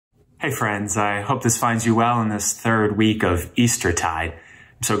Hey friends, I hope this finds you well in this third week of Eastertide.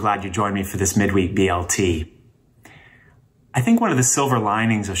 I'm so glad you joined me for this midweek B.L.T. I think one of the silver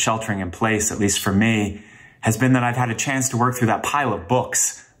linings of sheltering in place, at least for me, has been that I've had a chance to work through that pile of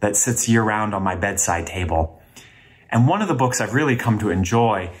books that sits year-round on my bedside table. And one of the books I've really come to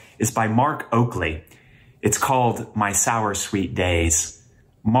enjoy is by Mark Oakley. It's called My Sour Sweet Days.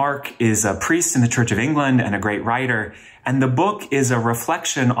 Mark is a priest in the Church of England and a great writer, and the book is a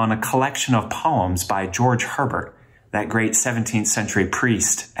reflection on a collection of poems by George Herbert, that great 17th century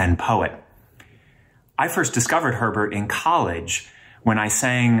priest and poet. I first discovered Herbert in college when I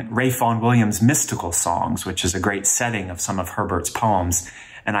sang Ralph Vaughan Williams' Mystical Songs, which is a great setting of some of Herbert's poems,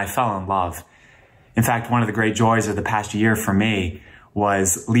 and I fell in love. In fact, one of the great joys of the past year for me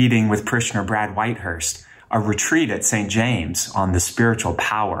was leading with parishioner Brad Whitehurst a retreat at St. James on the spiritual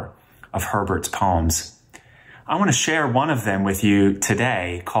power of Herbert's poems. I want to share one of them with you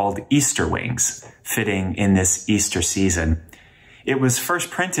today called Easter Wings, fitting in this Easter season. It was first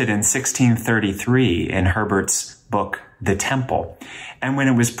printed in 1633 in Herbert's book, The Temple. And when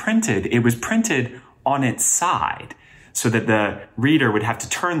it was printed on its side so that the reader would have to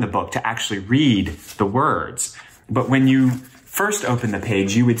turn the book to actually read the words. But when you first open the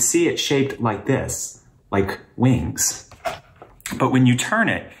page, you would see it shaped like this, like wings. But when you turn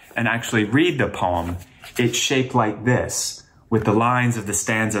it and actually read the poem, it's shaped like this, with the lines of the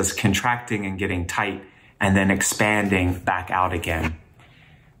stanzas contracting and getting tight and then expanding back out again.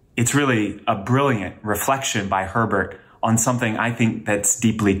 It's really a brilliant reflection by Herbert on something I think that's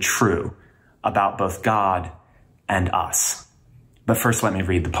deeply true about both God and us. But first, let me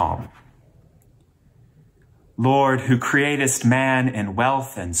read the poem. Lord, who createst man in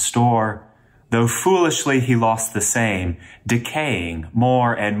wealth and store, though foolishly he lost the same, decaying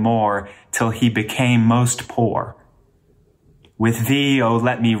more and more till he became most poor. With thee, O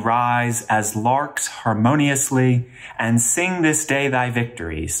let me rise as larks harmoniously, and sing this day thy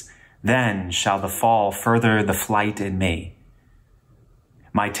victories. Then shall the fall further the flight in me.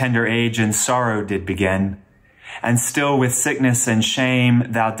 My tender age in sorrow did begin, and still with sickness and shame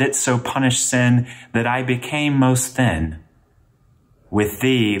thou didst so punish sin that I became most thin. With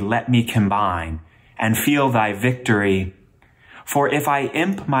thee let me combine and feel thy victory, for if I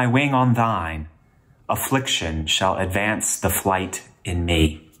imp my wing on thine, affliction shall advance the flight in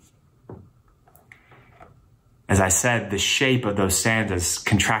me. As I said, the shape of those stanzas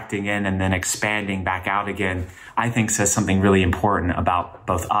contracting in and then expanding back out again, I think says something really important about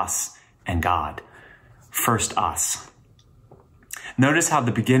both us and God. First, us. Notice how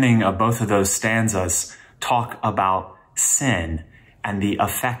the beginning of both of those stanzas talk about sin and the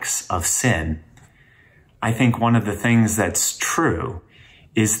effects of sin. I think one of the things that's true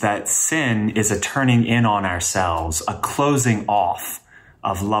is that sin is a turning in on ourselves, a closing off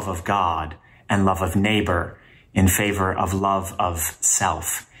of love of God and love of neighbor in favor of love of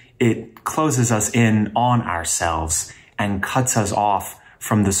self. It closes us in on ourselves and cuts us off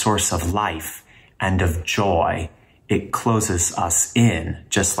from the source of life and of joy. It closes us in,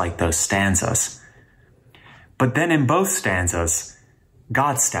 just like those stanzas. But then in both stanzas,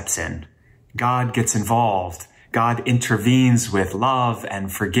 God steps in. God gets involved. God intervenes with love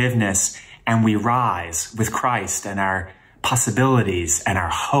and forgiveness, and we rise with Christ, and our possibilities and our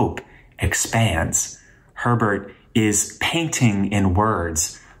hope expands. Herbert is painting in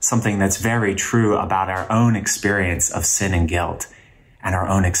words something that's very true about our own experience of sin and guilt and our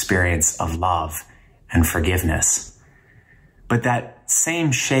own experience of love and forgiveness. But that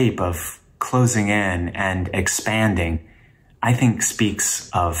same shape of closing in and expanding, I think, speaks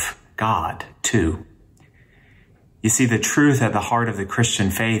of God too. You see, the truth at the heart of the Christian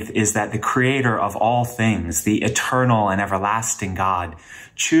faith is that the creator of all things, the eternal and everlasting God,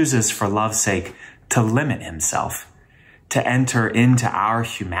 chooses for love's sake to limit himself, to enter into our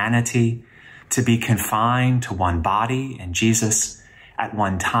humanity, to be confined to one body in Jesus at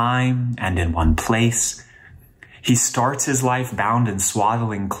one time and in one place. He starts his life bound in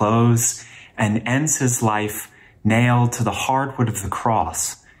swaddling clothes and ends his life nailed to the hardwood of the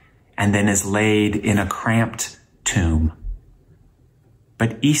cross, and then is laid in a cramped tomb.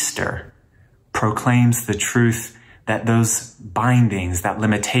 But Easter proclaims the truth that those bindings, that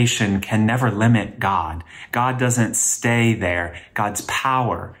limitation, can never limit God. God doesn't stay there. God's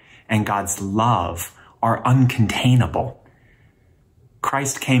power and God's love are uncontainable.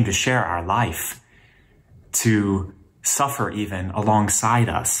 Christ came to share our life, to suffer even alongside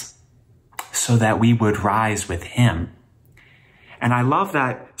us, so that we would rise with him. And I love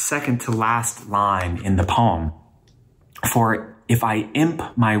that second to last line in the poem. For if I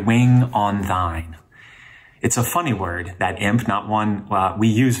imp my wing on thine, It's a funny word, that imp, not one we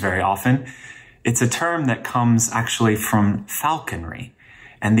use very often. It's a term that comes actually from falconry.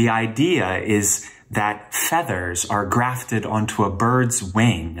 And the idea is that feathers are grafted onto a bird's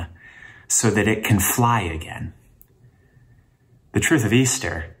wing so that it can fly again. The truth of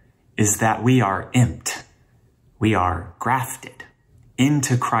Easter is that we are imped. We are grafted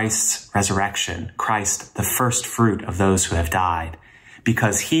into Christ's resurrection, Christ, the first fruit of those who have died.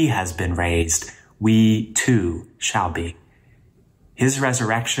 Because he has been raised, we too shall be. His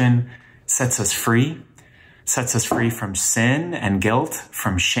resurrection sets us free from sin and guilt,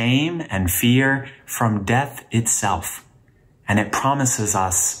 from shame and fear, from death itself. And it promises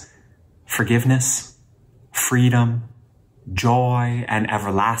us forgiveness, freedom, joy, and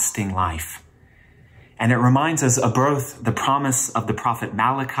everlasting life. And it reminds us of both the promise of the prophet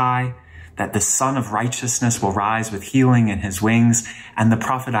Malachi, that the Son of Righteousness will rise with healing in his wings, and the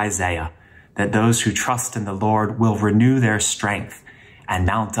prophet Isaiah, that those who trust in the Lord will renew their strength and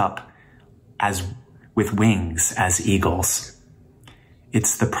mount up with wings as eagles.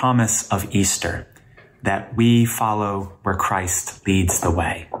 It's the promise of Easter that we follow where Christ leads the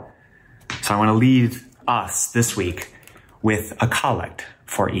way. So I want to lead us this week with a collect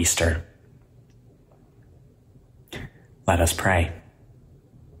for Easter. Let us pray.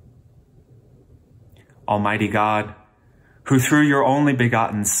 Almighty God, who through your only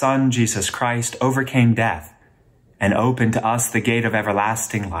begotten Son, Jesus Christ, overcame death and opened to us the gate of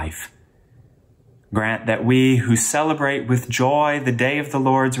everlasting life, grant that we who celebrate with joy the day of the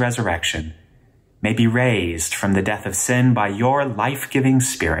Lord's resurrection may be raised from the death of sin by your life-giving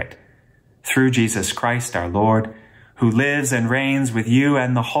Spirit, through Jesus Christ our Lord, who lives and reigns with you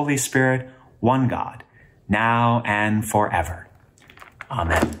and the Holy Spirit, one God, now and forever.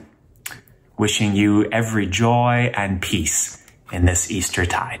 Amen. Wishing you every joy and peace in this Easter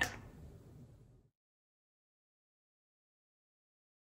tide.